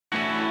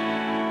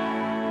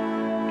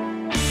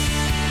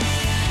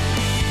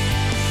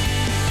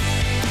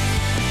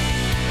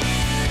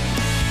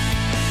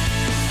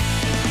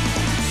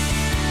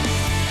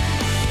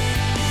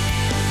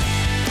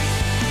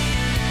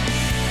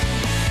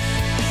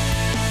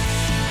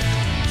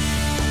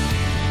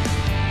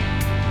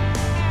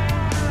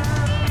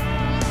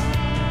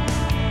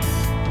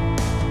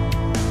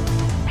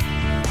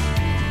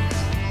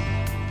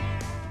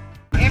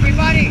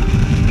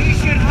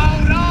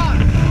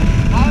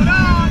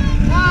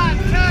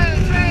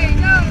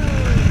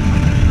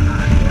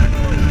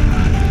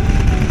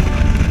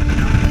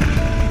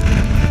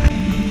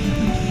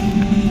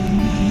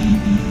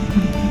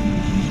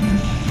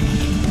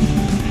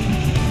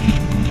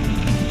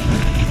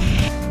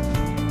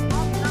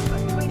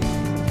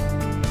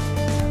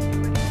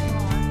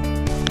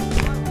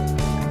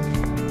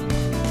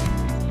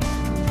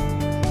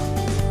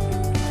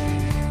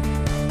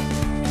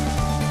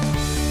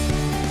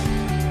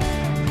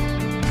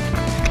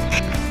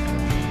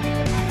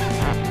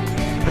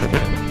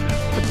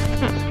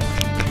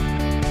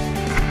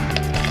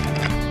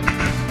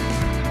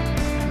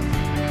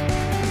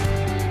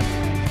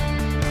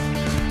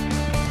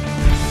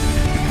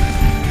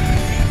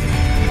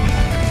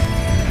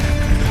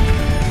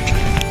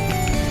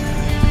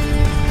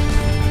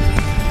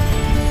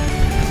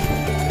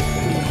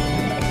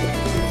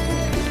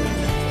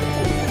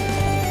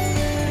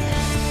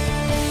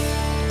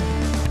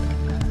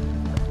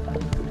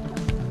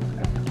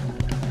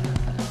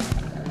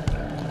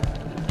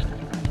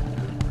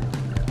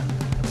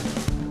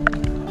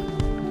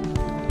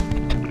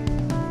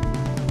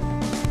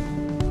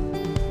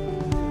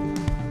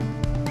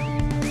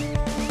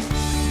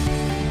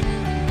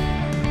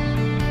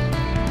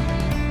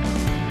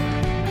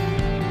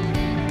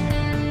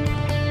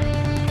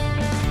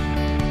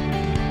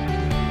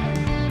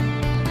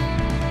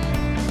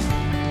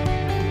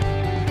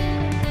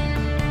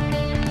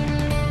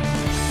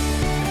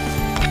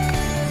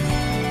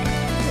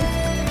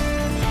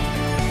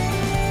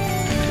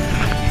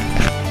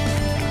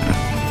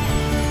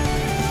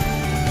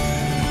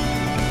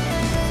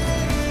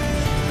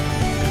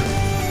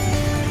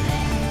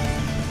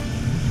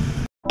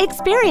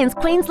Experience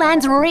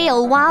Queensland's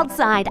real wild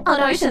side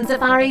on Ocean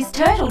Safari's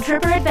Turtle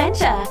Tripper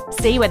adventure.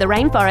 See where the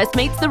rainforest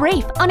meets the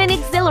reef on an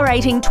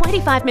exhilarating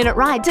 25-minute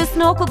ride to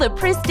snorkel the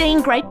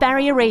pristine Great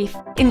Barrier Reef.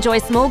 Enjoy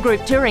small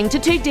group touring to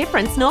 2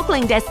 different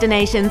snorkeling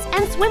destinations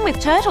and swim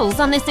with turtles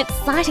on this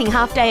exciting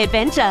half-day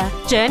adventure.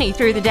 Journey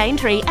through the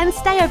Daintree and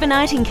stay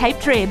overnight in Cape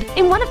Trib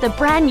in one of the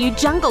brand new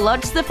Jungle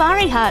Lodge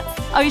safari huts.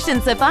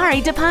 Ocean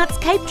Safari departs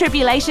Cape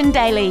Tribulation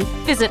daily.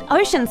 Visit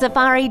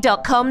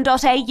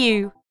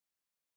oceansafari.com.au.